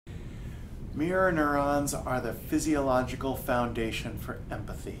Mirror neurons are the physiological foundation for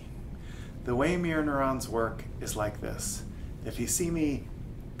empathy. The way mirror neurons work is like this. If you see me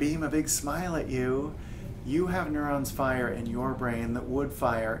beam a big smile at you, you have neurons fire in your brain that would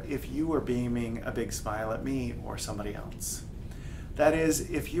fire if you were beaming a big smile at me or somebody else. That is,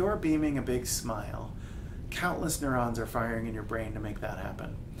 if you're beaming a big smile, countless neurons are firing in your brain to make that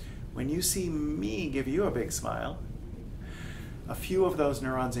happen. When you see me give you a big smile, a few of those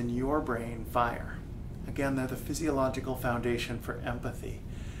neurons in your brain fire. Again, they're the physiological foundation for empathy.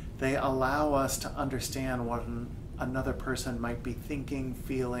 They allow us to understand what another person might be thinking,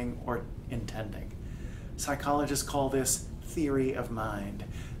 feeling, or intending. Psychologists call this theory of mind,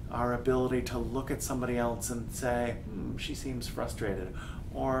 our ability to look at somebody else and say, she seems frustrated,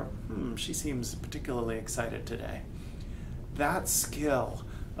 or she seems particularly excited today. That skill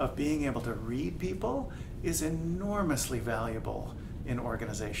of being able to read people is enormously valuable in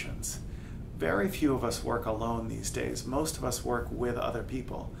organizations. Very few of us work alone these days. Most of us work with other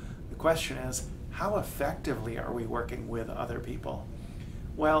people. The question is, how effectively are we working with other people?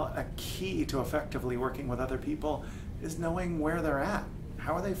 Well, a key to effectively working with other people is knowing where they're at.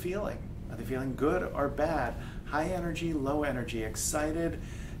 How are they feeling? Are they feeling good or bad? High energy, low energy, excited,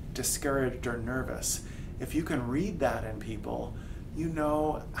 discouraged, or nervous? If you can read that in people, you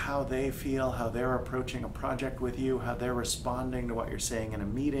know how they feel, how they're approaching a project with you, how they're responding to what you're saying in a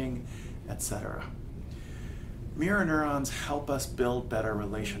meeting, etc. Mirror neurons help us build better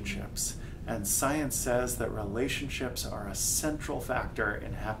relationships, and science says that relationships are a central factor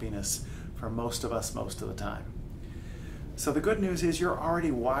in happiness for most of us most of the time. So the good news is you're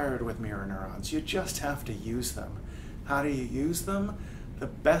already wired with mirror neurons. You just have to use them. How do you use them? The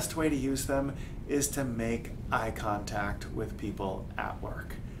best way to use them is to make eye contact with people at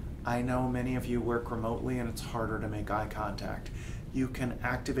work. I know many of you work remotely and it's harder to make eye contact. You can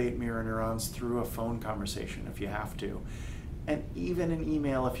activate mirror neurons through a phone conversation if you have to. And even an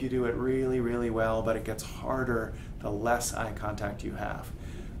email if you do it really, really well, but it gets harder the less eye contact you have.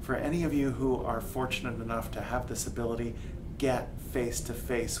 For any of you who are fortunate enough to have this ability, get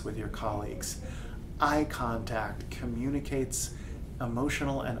face-to-face with your colleagues. Eye contact communicates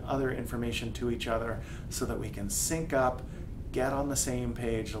emotional and other information to each other so that we can sync up, get on the same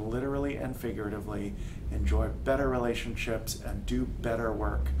page, literally and figuratively, enjoy better relationships, and do better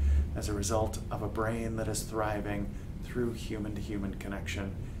work as a result of a brain that is thriving through human-to-human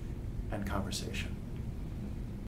connection and conversation.